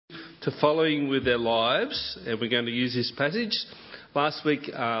to following with their lives, and we're going to use this passage. Last week,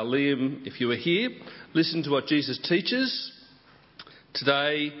 Liam, if you were here, listened to what Jesus teaches.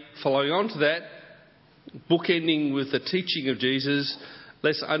 Today, following on to that, bookending with the teaching of Jesus,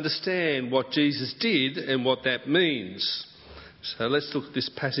 let's understand what Jesus did and what that means. So let's look at this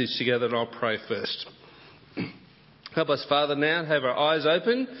passage together, and I'll pray first. Help us, Father, now have our eyes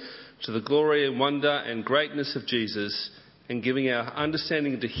open to the glory and wonder and greatness of Jesus, and giving our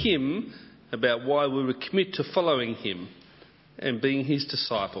understanding to him about why we would commit to following him and being his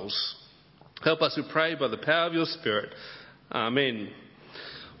disciples. Help us, we pray, by the power of your Spirit. Amen.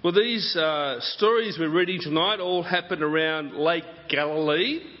 Well, these stories we're reading tonight all happen around Lake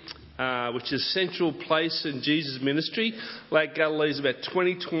Galilee, which is a central place in Jesus' ministry. Lake Galilee is about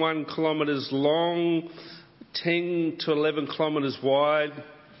 21 kilometres long, 10 to 11 kilometres wide.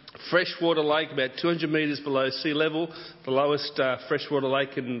 Freshwater lake, about 200 metres below sea level, the lowest freshwater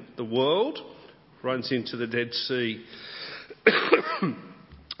lake in the world, runs into the Dead Sea.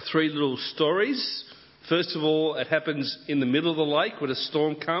 Three little stories. First of all, it happens in the middle of the lake when a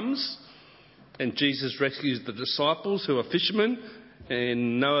storm comes, and Jesus rescues the disciples who are fishermen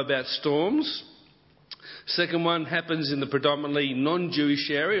and know about storms. Second one happens in the predominantly non-Jewish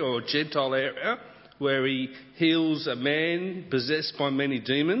area or Gentile area, where he heals a man possessed by many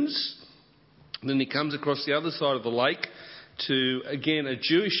demons. Then he comes across the other side of the lake to, again, a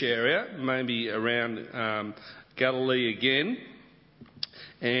Jewish area, maybe around Galilee again,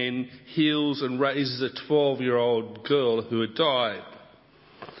 and heals and raises a 12-year-old girl who had died.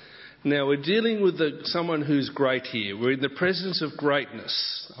 Now, we're dealing with someone who's great here. We're in the presence of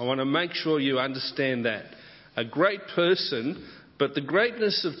greatness. I want to make sure you understand that. A great person, but the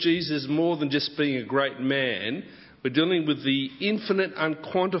greatness of Jesus is more than just being a great man. We're dealing with the infinite,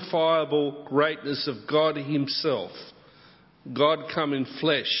 unquantifiable greatness of God himself. God come in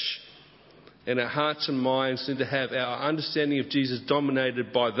flesh. And our hearts and minds need to have our understanding of Jesus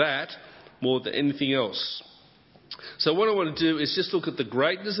dominated by that more than anything else. So what I want to do is just look at the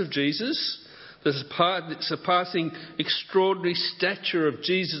greatness of Jesus, the surpassing extraordinary stature of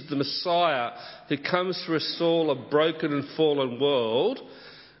Jesus the Messiah, who comes to restore a broken and fallen world.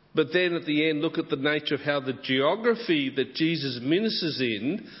 But then at the end, look at the nature of how the geography that Jesus ministers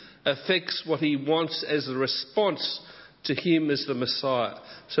in affects what he wants as a response to him as the Messiah.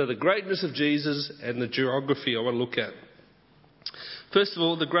 So the greatness of Jesus and the geography I want to look at. First of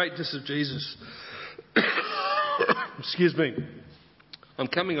all, the greatness of Jesus. Excuse me. I'm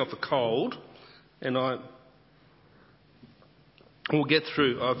coming off a cold, and we'll get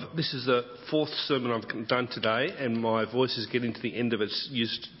through. This is the fourth sermon I've done today, and my voice is getting to the end of its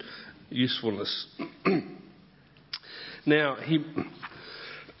usefulness. Now,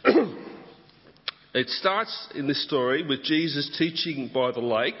 it starts in this story with Jesus teaching by the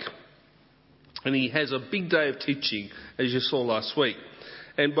lake, and he has a big day of teaching, as you saw last week.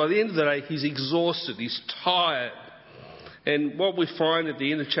 And by the end of the day, he's exhausted, he's tired. And what we find at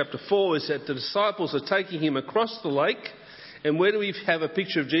the end of chapter 4 is that the disciples are taking him across the lake, and where do we have a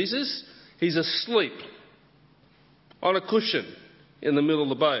picture of Jesus? He's asleep on a cushion in the middle of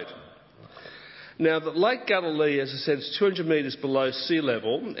the boat. Now, the Lake Galilee, as I said, is 200 metres below sea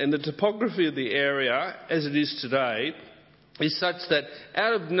level, and the topography of the area, as it is today, is such that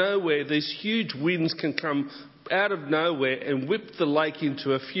out of nowhere, these huge winds can come out of nowhere and whip the lake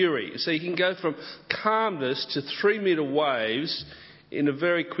into a fury. So you can go from calmness to 3-metre waves in a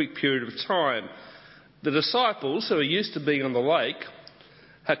very quick period of time. The disciples, who are used to being on the lake,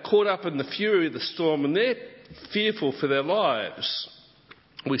 are caught up in the fury of the storm, and they're fearful for their lives.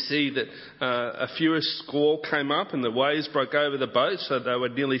 We see that a furious squall came up and the waves broke over the boat, so they were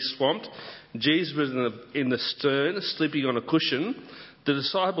nearly swamped. Jesus was in the stern, sleeping on a cushion. The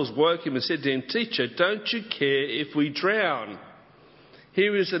disciples woke him and said to him, "Teacher, don't you care if we drown?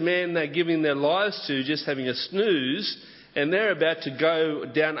 Here is a man they're giving their lives to, just having a snooze, and they're about to go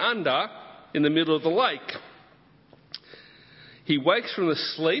down under in the middle of the lake." He wakes from the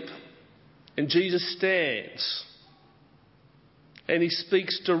sleep, and Jesus stands. And he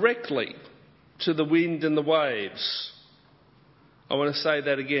speaks directly to the wind and the waves. I want to say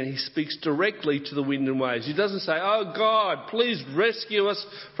that again. He speaks directly to the wind and waves. He doesn't say, "Oh God, please rescue us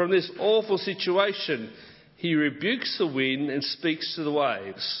from this awful situation." He rebukes the wind and speaks to the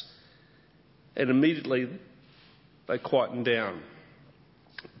waves. And immediately they quieten down.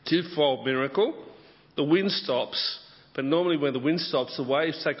 Twofold miracle. The wind stops, but normally when the wind stops, the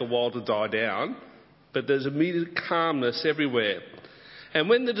waves take a while to die down. But there's immediate calmness everywhere. And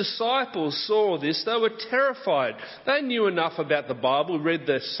when the disciples saw this, they were terrified. They knew enough about the Bible. We read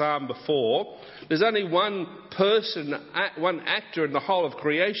the psalm before. There's only one person, one actor in the whole of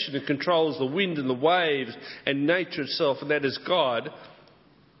creation who controls the wind and the waves and nature itself, and that is God.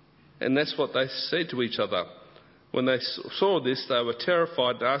 And that's what they said to each other. When they saw this, they were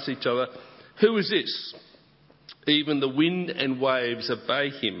terrified and asked each other, "Who is this? Even the wind and waves obey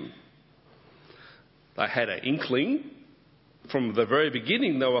him." They had an inkling. From the very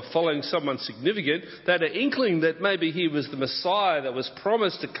beginning, they were following someone significant. They had an inkling that maybe he was the Messiah that was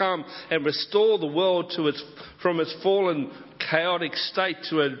promised to come and restore the world from its fallen, chaotic state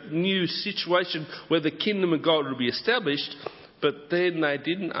to a new situation where the kingdom of God would be established. But then they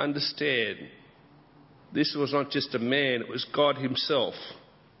didn't understand. This was not just a man, it was God himself.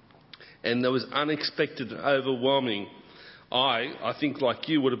 And there was unexpected and overwhelming. I think like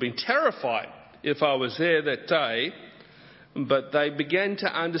you, would have been terrified if I was there that day. But they began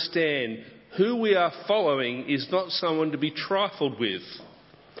to understand who we are following is not someone to be trifled with.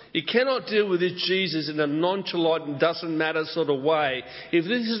 You cannot deal with this Jesus in a nonchalant and doesn't matter sort of way. If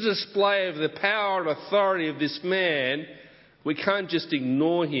this is a display of the power and authority of this man, we can't just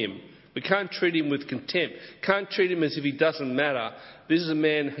ignore him. We can't treat him with contempt. Can't treat him as if he doesn't matter. This is a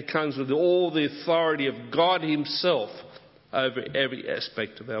man who comes with all the authority of God himself over every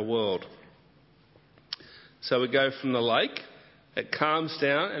aspect of our world. So we go from the lake, it calms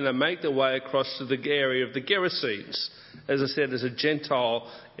down, and they make their way across to the area of the Gerasenes. As I said, it's a Gentile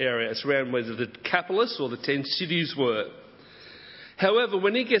area. It's around where the Decapolis or the 10 cities were. However,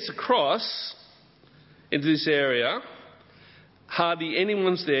 when he gets across into this area, hardly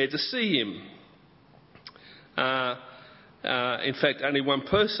anyone's there to see him. In fact, only one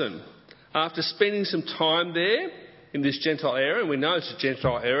person. After spending some time there in this Gentile area, and we know it's a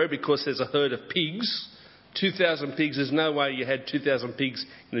Gentile area because there's a herd of pigs, 2,000 pigs, there's no way you had 2,000 pigs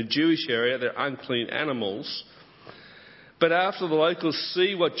in a Jewish area. They're unclean animals. But after the locals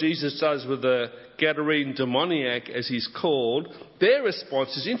see what Jesus does with the Gadarene demoniac, as he's called, their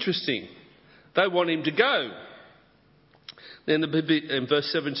response is interesting. They want him to go. Then in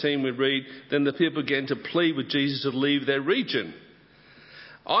verse 17 we read, "Then the people began to plead with Jesus to leave their region."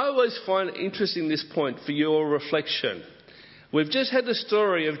 I always find it interesting this point for your reflection. We've just had the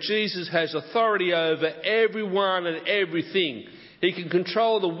story of Jesus has authority over everyone and everything. He can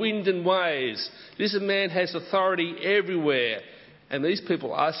control the wind and waves. This man has authority everywhere. And these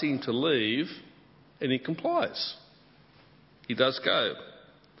people ask him to leave, and he complies. He does go.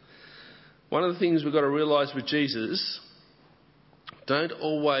 One of the things we've got to realise with Jesus, we don't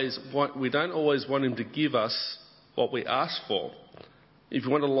always want him to give us what we ask for. If you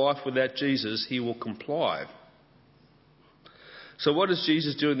want a life without Jesus, he will comply. So what does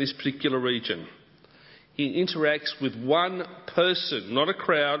Jesus do in this particular region? He interacts with one person, not a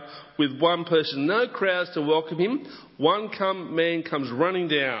crowd, with one person. No crowds to welcome him. One man comes running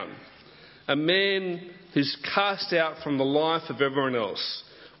down. A man who's cast out from the life of everyone else.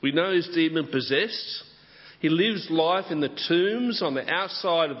 We know he's demon possessed. He lives life in the tombs on the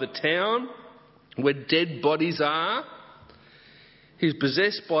outside of the town where dead bodies are. He's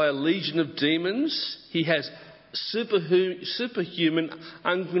possessed by a legion of demons. He has superhuman,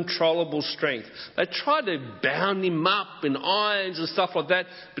 uncontrollable strength. They tried to bound him up in irons and stuff like that,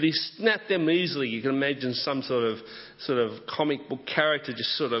 but he snapped them easily. You can imagine some sort of comic book character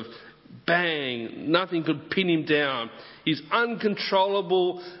just sort of bang, nothing could pin him down. He's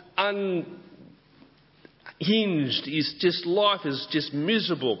uncontrollable, unhinged. Life is just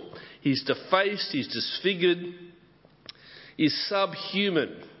miserable. He's defaced, he's disfigured, he's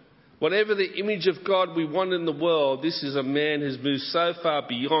subhuman. Whatever the image of God we want in the world, this is a man who's moved so far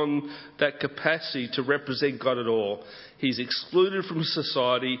beyond that capacity to represent God at all. He's excluded from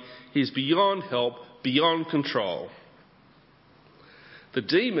society. He's beyond help, beyond control. The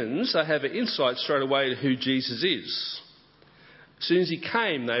demons, they have an insight straight away to who Jesus is. As soon as he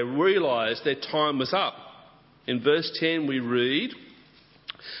came, they realised their time was up. In verse 10 we read,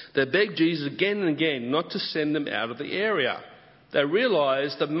 they begged Jesus again and again not to send them out of the area. They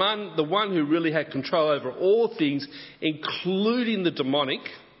realised the one who really had control over all things, including the demonic,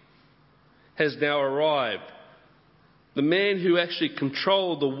 has now arrived. The man who actually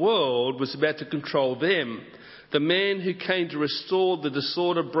controlled the world was about to control them. The man who came to restore the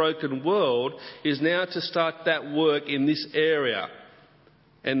disordered, broken world is now to start that work in this area.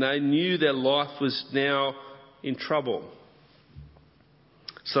 And they knew their life was now in trouble.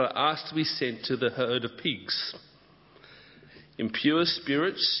 So they asked to be sent to the herd of pigs. Impure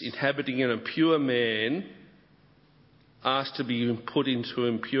spirits inhabiting an impure man asked to be put into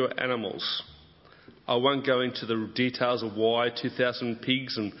impure animals. I won't go into the details of why 2,000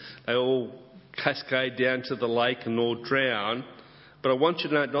 pigs and they all cascade down to the lake and all drown. But I want you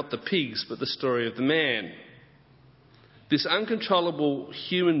to know not the pigs, but the story of the man. This uncontrollable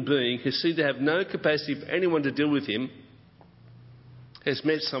human being who seemed to have no capacity for anyone to deal with him has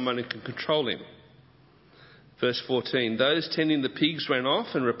met someone who can control him. Verse 14, those tending the pigs ran off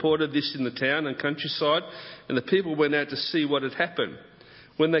and reported this in the town and countryside, and the people went out to see what had happened.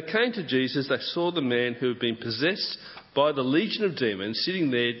 When they came to Jesus, they saw the man who had been possessed by the legion of demons sitting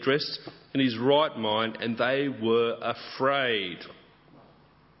there dressed in his right mind, and they were afraid.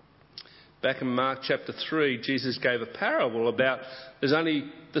 Back in Mark chapter 3, Jesus gave a parable about there's only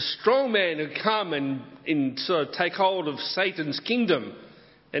the strong man who come and sort of take hold of Satan's kingdom.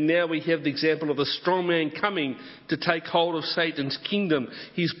 And now we have the example of a strong man coming to take hold of Satan's kingdom.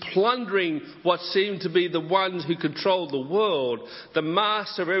 He's plundering what seemed to be the ones who control the world. The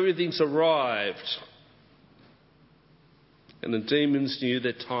master of everything's arrived. And the demons knew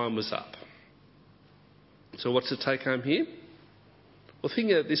their time was up. So what's the take home here? Well,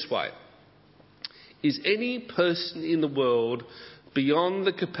 think of it this way. Is any person in the world beyond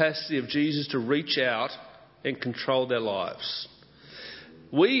the capacity of Jesus to reach out and control their lives?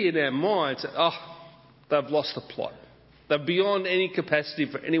 We in our minds, they've lost the plot. They're beyond any capacity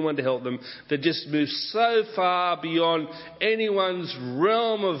for anyone to help them. They just moved so far beyond anyone's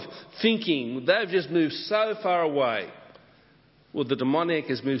realm of thinking. They've just moved so far away. Well, the demoniac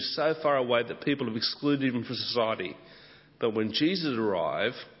has moved so far away that people have excluded him from society. But when Jesus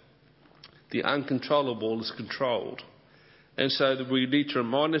arrived, the uncontrollable is controlled. And so we need to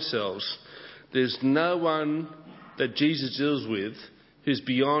remind ourselves there's no one that Jesus deals with who's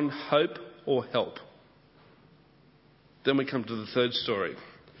beyond hope or help. Then we come to the third story.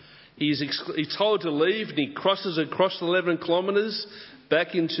 He's told to leave, and he crosses across 11 kilometres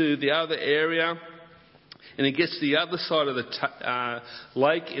back into the other area, and he gets to the other side of the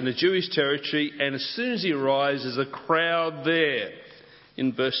lake in the Jewish territory, and as soon as he arrives, there's a crowd there.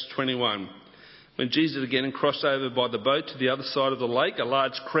 In verse 21, when Jesus again crossed over by the boat to the other side of the lake, a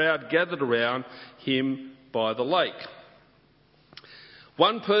large crowd gathered around him by the lake.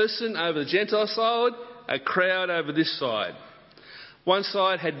 One person over the Gentile side, a crowd over this side. One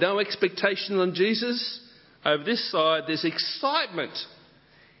side had no expectation on Jesus. Over this side, there's excitement.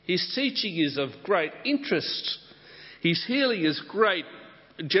 His teaching is of great interest. His healing is great,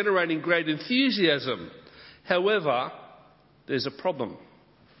 generating great enthusiasm. However, there's a problem.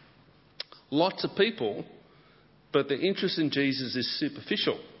 Lots of people, but the interest in Jesus is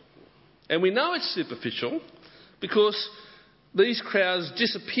superficial. And we know it's superficial because these crowds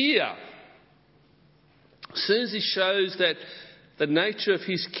disappear. As soon as he shows that the nature of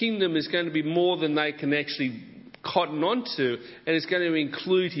his kingdom is going to be more than they can actually cotton onto, and it's going to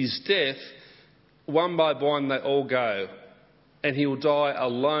include his death, one by one they all go. And he will die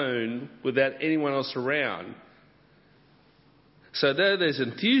alone without anyone else around. So though there's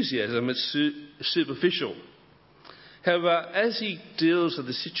enthusiasm, it's superficial. However, as he deals with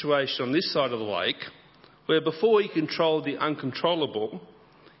the situation on this side of the lake, where before he controlled the uncontrollable,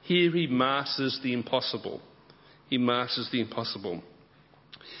 here he masters the impossible. He masters the impossible.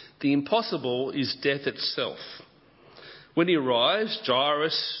 The impossible is death itself. When he arrives,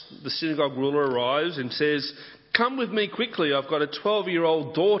 Jairus, the synagogue ruler, arrives and says, "Come with me quickly. I've got a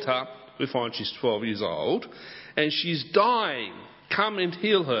 12-year-old daughter." We find she's 12 years old. And she's dying. Come and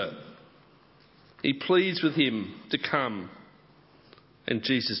heal her. He pleads with him to come. And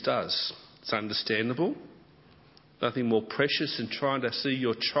Jesus does. It's understandable. Nothing more precious than trying to see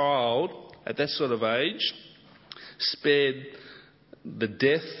your child at that sort of age spared the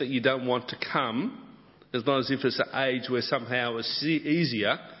death that you don't want to come. It's not as if it's an age where somehow it's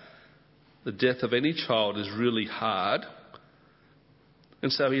easier. The death of any child is really hard.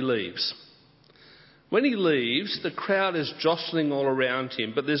 And so he leaves. When he leaves, the crowd is jostling all around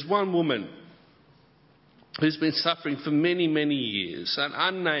him. But there's one woman who's been suffering for many, many years. An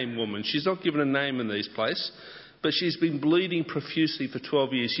unnamed woman. She's not given a name in these places. But she's been bleeding profusely for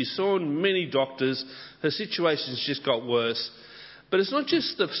 12 years. She's seen many doctors. Her situation's just got worse. But it's not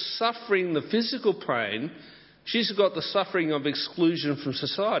just the suffering, the physical pain. She's got the suffering of exclusion from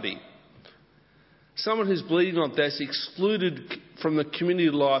society. Someone who's bleeding like that is excluded from the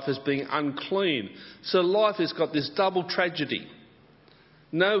community life as being unclean. So life has got this double tragedy.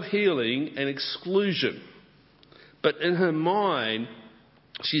 No healing and exclusion. But in her mind,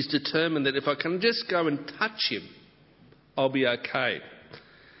 she's determined that if I can just go and touch him, I'll be okay.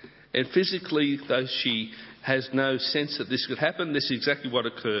 And physically, though she has no sense that this could happen, this is exactly what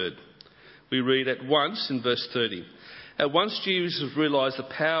occurred. We read at once in verse 30. At once Jesus realised the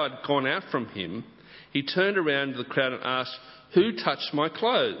power had gone out from him. He turned around to the crowd and asked, "Who touched my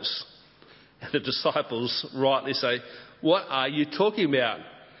clothes?" And the disciples rightly say, "What are you talking about?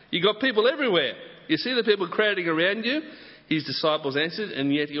 You got people everywhere. You see the people crowding around you?" His disciples answered,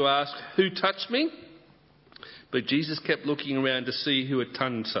 "And yet you ask, 'Who touched me?'" But Jesus kept looking around to see who had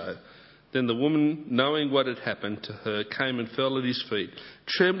done so. Then the woman, knowing what had happened to her, came and fell at his feet,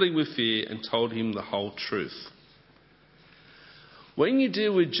 trembling with fear, and told him the whole truth. When you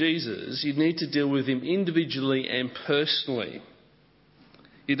deal with Jesus, you need to deal with him individually and personally.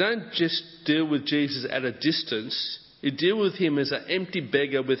 You don't just deal with Jesus at a distance. You deal with him as an empty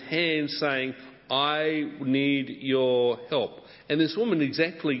beggar with hands saying, "I need your help." And this woman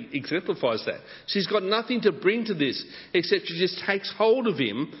exactly exemplifies that. She's got nothing to bring to this, except she just takes hold of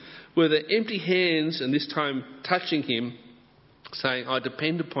him with her empty hands, and this time touching him, saying, "I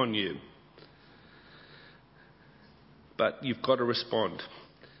depend upon you." But you've got to respond.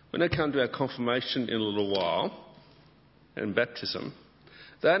 When I come to our confirmation in a little while, and baptism,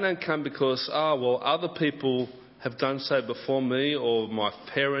 they don't come because, other people have done so before me, or my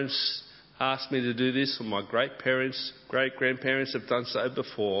parents asked me to do this, or my great-parents, great-grandparents have done so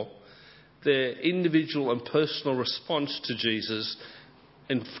before. Their individual and personal response to Jesus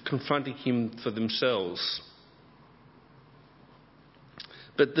and confronting him for themselves.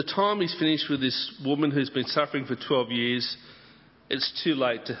 But the time he's finished with this woman who's been suffering for 12 years, it's too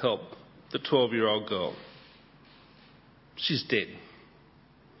late to help the 12-year-old girl. She's dead.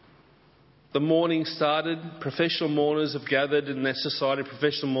 The mourning started. Professional mourners have gathered in their society.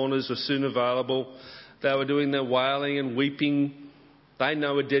 Professional mourners were soon available. They were doing their wailing and weeping. They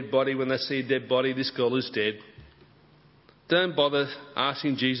know a dead body when they see a dead body. This girl is dead. Don't bother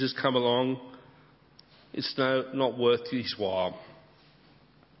asking Jesus, "Come along." It's not worth his while.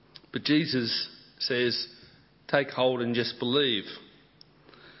 But Jesus says, "Take hold and just believe."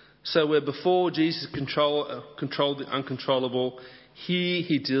 So where before Jesus controlled the uncontrollable, here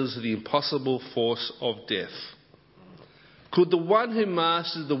he deals with the impossible force of death. Could the one who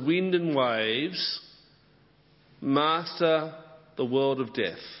masters the wind and waves master the world of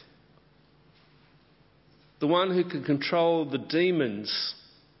death? The one who can control the demons,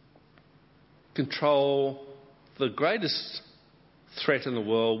 control the greatest threat in the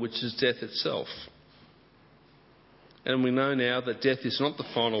world, which is death itself. And we know now that death is not the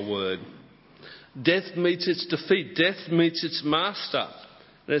final word. Death meets its defeat. Death meets its master.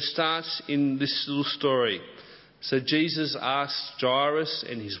 And it starts in this little story. So Jesus asks Jairus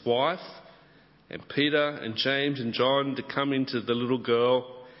and his wife and Peter and James and John to come into the little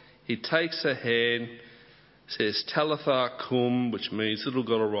girl. He takes her hand, says, "Talitha cum," which means, "Little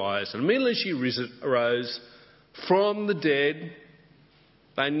girl, arise." And immediately she arose from the dead.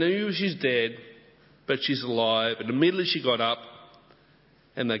 They knew she's dead, but she's alive. And immediately she got up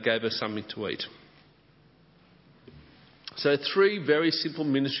and they gave her something to eat. So 3 very simple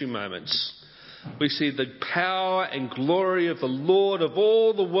ministry moments. We see the power and glory of the Lord of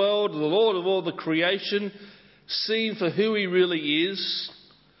all the world, the Lord of all the creation, seen for who he really is.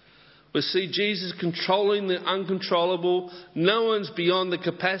 We see Jesus controlling the uncontrollable. No one's beyond the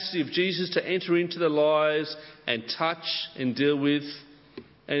capacity of Jesus to enter into their lives and touch and deal with.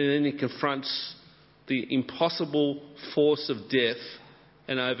 And then he confronts the impossible force of death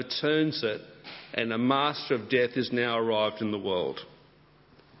and overturns it. And a master of death has now arrived in the world.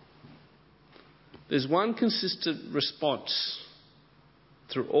 There's one consistent response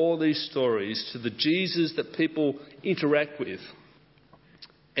through all these stories to the Jesus that people interact with.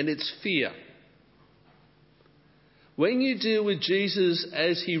 And it's fear. When you deal with Jesus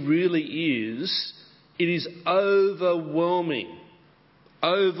as he really is, it is overwhelming.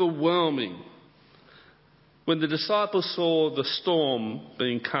 Overwhelming. When the disciples saw the storm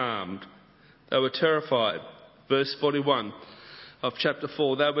being calmed, they were terrified. Verse 41 of chapter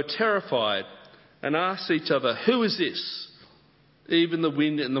 4. They were terrified and asked each other, "Who is this? Even the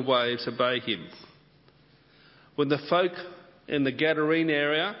wind and the waves obey him." When the folk in the Gadarene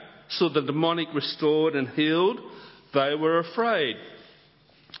area saw the demonic restored and healed, they were afraid.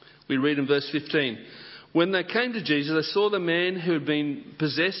 We read in verse 15. When they came to Jesus, they saw the man who had been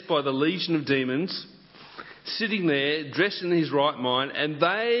possessed by the legion of demons sitting there, dressed in his right mind, and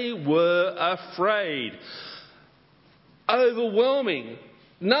they were afraid. Overwhelming.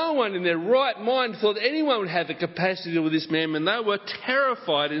 No one in their right mind thought anyone would have the capacity to deal with this man, and they were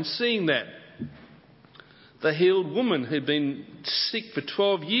terrified in seeing that. The healed woman who'd been sick for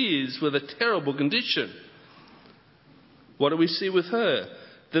 12 years with a terrible condition. What do we see with her?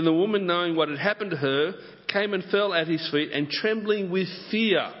 Then the woman, knowing what had happened to her, came and fell at his feet, and trembling with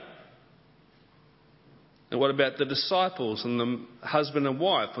fear. And what about the disciples and the husband and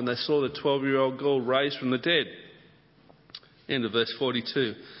wife when they saw the 12-year-old girl raised from the dead? End of verse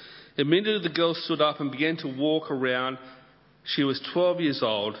 42. Immediately the girl stood up and began to walk around. She was 12 years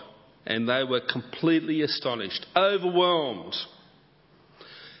old, and they were completely astonished, overwhelmed.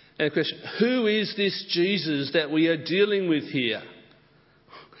 And the question, who is this Jesus that we are dealing with here?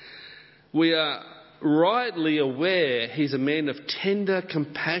 We are rightly aware he's a man of tender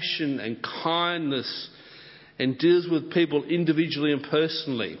compassion and kindness and deals with people individually and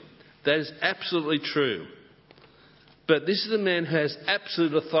personally. That is absolutely true. But this is a man who has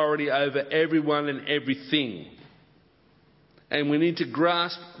absolute authority over everyone and everything. And we need to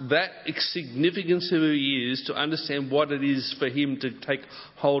grasp that significance of who he is to understand what it is for him to take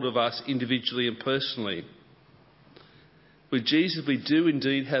hold of us individually and personally. With Jesus, we do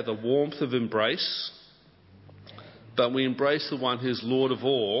indeed have the warmth of embrace, but we embrace the one who's Lord of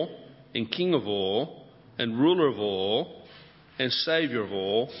all and King of all and ruler of all and Saviour of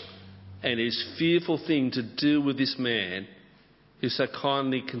all, and his fearful thing to deal with this man who so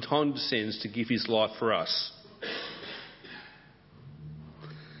kindly condescends to give his life for us.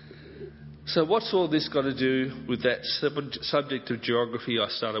 So what's all this got to do with that subject of geography I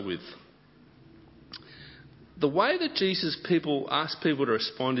started with? The way that Jesus asked people to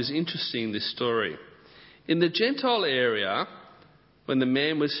respond is interesting in this story. In the Gentile area, when the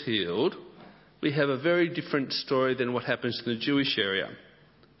man was healed, we have a very different story than what happens in the Jewish area.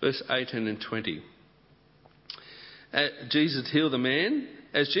 Verse 18 and 20. Jesus healed the man.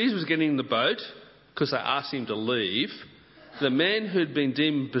 As Jesus was getting in the boat, because they asked him to leave, the man who'd been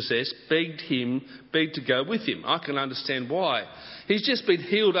demon-possessed begged to go with him. I can understand why. He's just been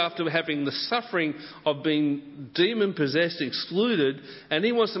healed after having the suffering of being demon-possessed excluded, and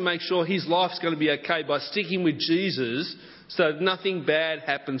he wants to make sure his life's going to be okay by sticking with Jesus so that nothing bad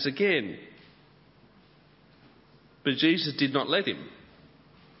happens again. But Jesus did not let him.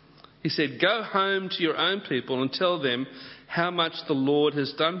 He said, "Go home to your own people and tell them how much the Lord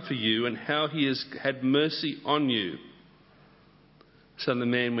has done for you and how he has had mercy on you." So the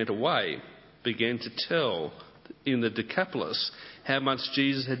man went away, began to tell in the Decapolis how much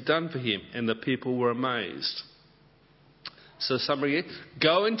Jesus had done for him, and the people were amazed. So summary,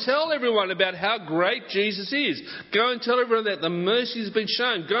 go and tell everyone about how great Jesus is. Go and tell everyone that the mercy has been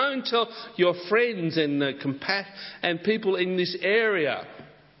shown. Go and tell your friends and people in this area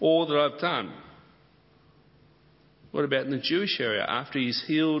all that I've done. What about in the Jewish area after he's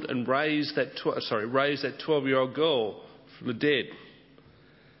healed and raised that 12-year-old girl from the dead?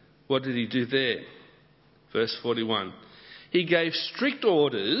 What did he do there? Verse 41. He gave strict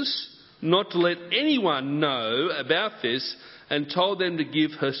orders not to let anyone know about this and told them to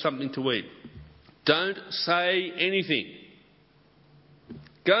give her something to eat. Don't say anything.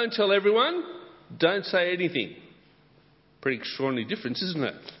 Go and tell everyone. Don't say anything. Pretty extraordinary difference, isn't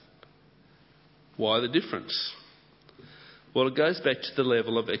it? Why the difference? Well, it goes back to the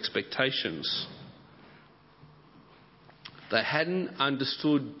level of expectations. They hadn't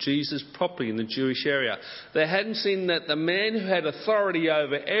understood Jesus properly in the Jewish area. They hadn't seen that the man who had authority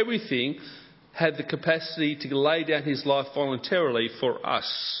over everything had the capacity to lay down his life voluntarily for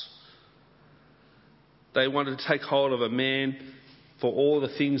us. They wanted to take hold of a man for all the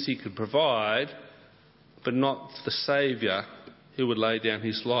things he could provide, but not the Saviour who would lay down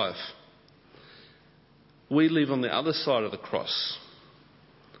his life. We live on the other side of the cross.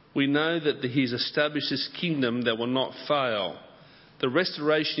 We know that he's established this kingdom that will not fail. The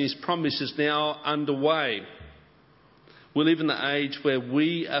restoration he's promised is now underway. We live in the age where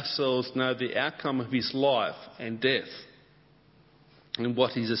we ourselves know the outcome of his life and death and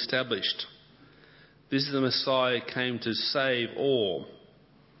what he's established. This is the Messiah who came to save all.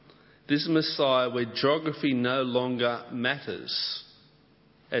 This is a Messiah where geography no longer matters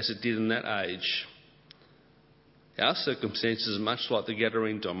as it did in that age. Our circumstances are much like the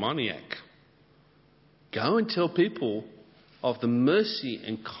Gadarene demoniac. Go and tell people of the mercy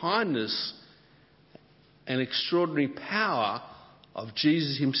and kindness and extraordinary power of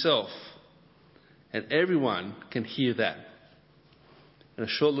Jesus himself. And everyone can hear that. In a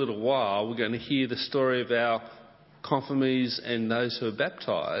short little while, we're going to hear the story of our confirmees and those who are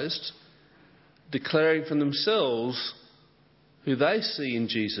baptised declaring from themselves who they see in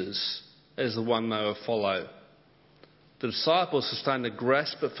Jesus as the one they will follow. The disciples are starting to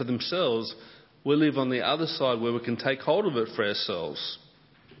grasp it for themselves. We live on the other side where we can take hold of it for ourselves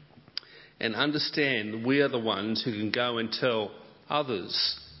and understand we are the ones who can go and tell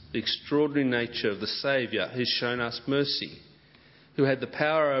others the extraordinary nature of the Saviour who's shown us mercy, who had the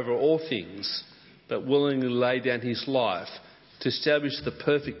power over all things but willingly laid down his life to establish the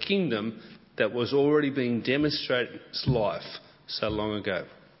perfect kingdom that was already being demonstrated in his life so long ago.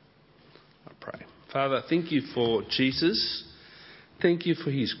 I pray. Father, thank you for Jesus. Thank you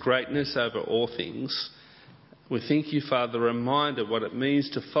for his greatness over all things. We thank you, Father, the reminder what it means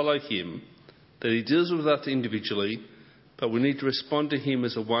to follow him, that he deals with us individually, but we need to respond to him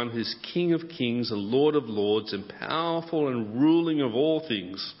as the one who's King of kings and Lord of lords and powerful and ruling of all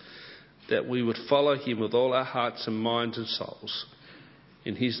things, that we would follow him with all our hearts and minds and souls.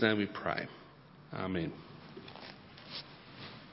 In his name we pray. Amen.